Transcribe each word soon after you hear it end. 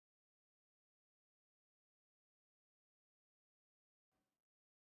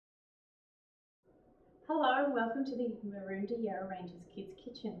Hello and welcome to the Maroondah Yarra Rangers Kids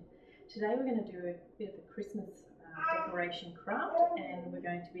Kitchen. Today we're going to do a bit of a Christmas decoration craft, and we're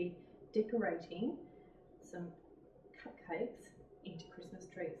going to be decorating some cupcakes into Christmas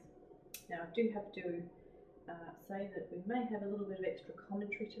trees. Now I do have to say that we may have a little bit of extra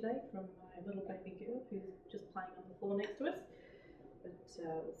commentary today from my little baby girl who's just playing on the floor next to us, but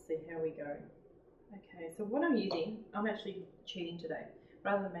we'll see how we go. Okay, so what I'm using, I'm actually cheating today.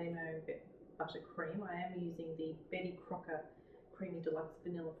 Rather than making my own buttercream, I am using the Betty Crocker Creamy Deluxe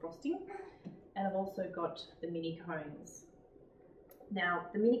Vanilla Frosting, and I've also got the mini cones. Now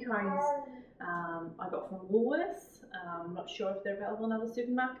the mini cones I got from Woolworths. I'm not sure if they're available in other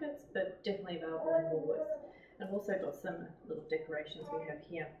supermarkets, but definitely available in Woolworths. And I've also got some little decorations we have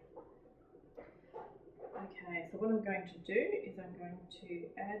here. Okay, so what I'm going to do is I'm going to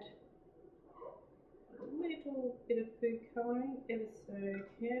add a little bit of food colouring ever so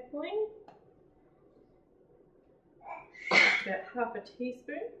carefully. Just about half a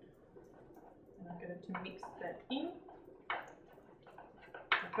teaspoon, and I'm going to mix that in.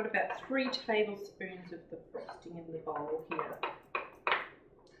 I've got about 3 tablespoons of the frosting in the bowl here.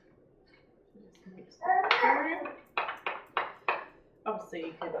 Just mix that through. Obviously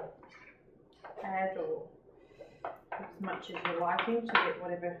you can add or as much as you're liking to get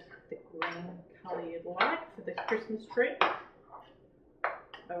whatever the green colour you'd like for the Christmas tree.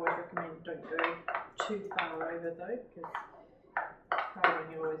 I always recommend don't go too far over though, because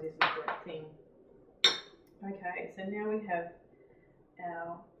colouring always isn't a great thing. Okay, so now we have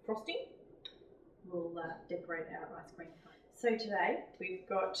our frosting. We'll decorate our ice cream cone. So today we've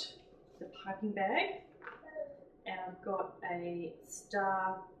got the piping bag, and I've got a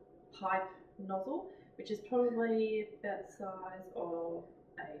star pipe nozzle, which is probably about the size of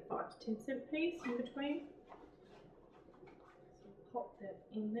a 5 to 10 cent piece in between. So pop that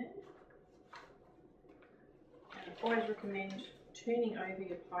in there. And I always recommend turning over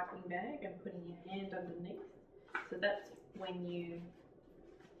your piping bag and putting your hand underneath. So that's when you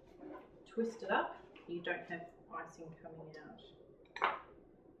twist it up, you don't have icing coming out.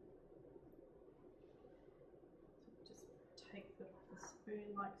 So just take the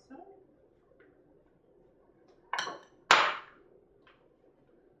spoon like so.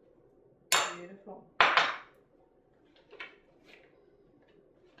 Beautiful.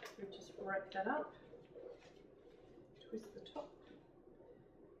 We just wrap that up, twist the top,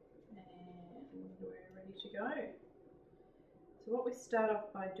 and we're ready to go. So what we start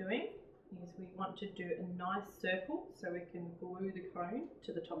off by doing is we want to do a nice circle so we can glue the cone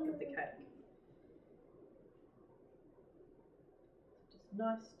to the top of the cake. Just a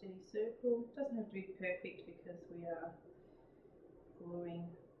nice steady circle. Doesn't have to be perfect because we are gluing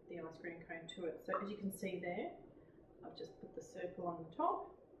the ice cream cone to it. So as you can see there, I've just put the circle on the top,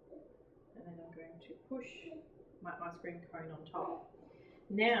 and then I'm going to push my ice cream cone on top.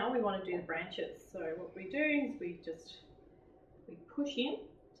 Now we want to do the branches. So what we do is we push in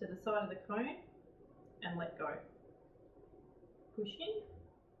to the side of the cone and let go. Push in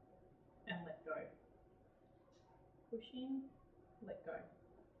and let go. Push in, let go.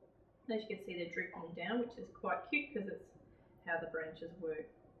 And as you can see, they're drooping down, which is quite cute because it's how the branches work.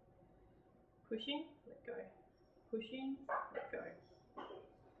 Push in, let go. Push in, let go.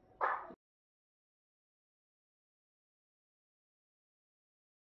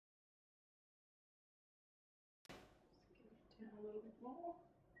 Just get it down a little bit more.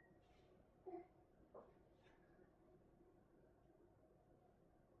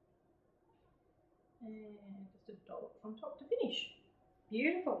 And just a dollop on top to finish.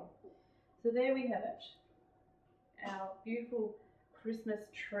 Beautiful. So there we have it. Our beautiful Christmas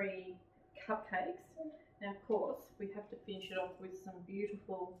tree cupcakes. Now of course we have to finish it off with some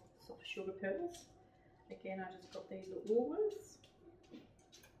beautiful soft sugar pearls. Again, I just got these at Woolworths.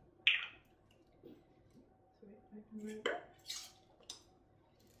 So we open that.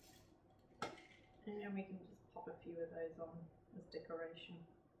 And we can just pop a few of those on as decoration.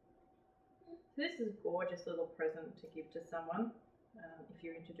 So this is a gorgeous little present to give to someone if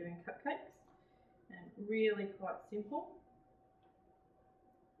you're into doing cupcakes, and really quite simple.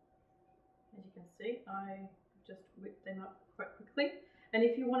 As you can see, I just whipped them up quite quickly. And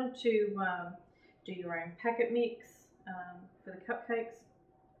if you wanted to do your own packet mix for the cupcakes,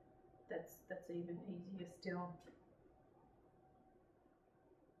 that's even easier still.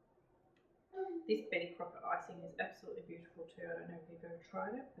 This Betty Crocker icing is absolutely beautiful too. I don't know if you've ever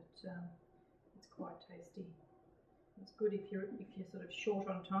tried it, but it's quite tasty. It's good if you're sort of short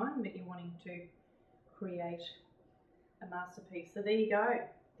on time but you're wanting to create a masterpiece. So there you go.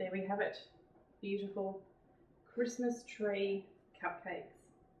 There we have it. Beautiful Christmas tree cupcakes.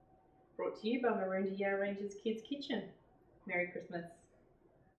 brought to you by Maroondah Yarra Rangers Kids Kitchen. Merry Christmas.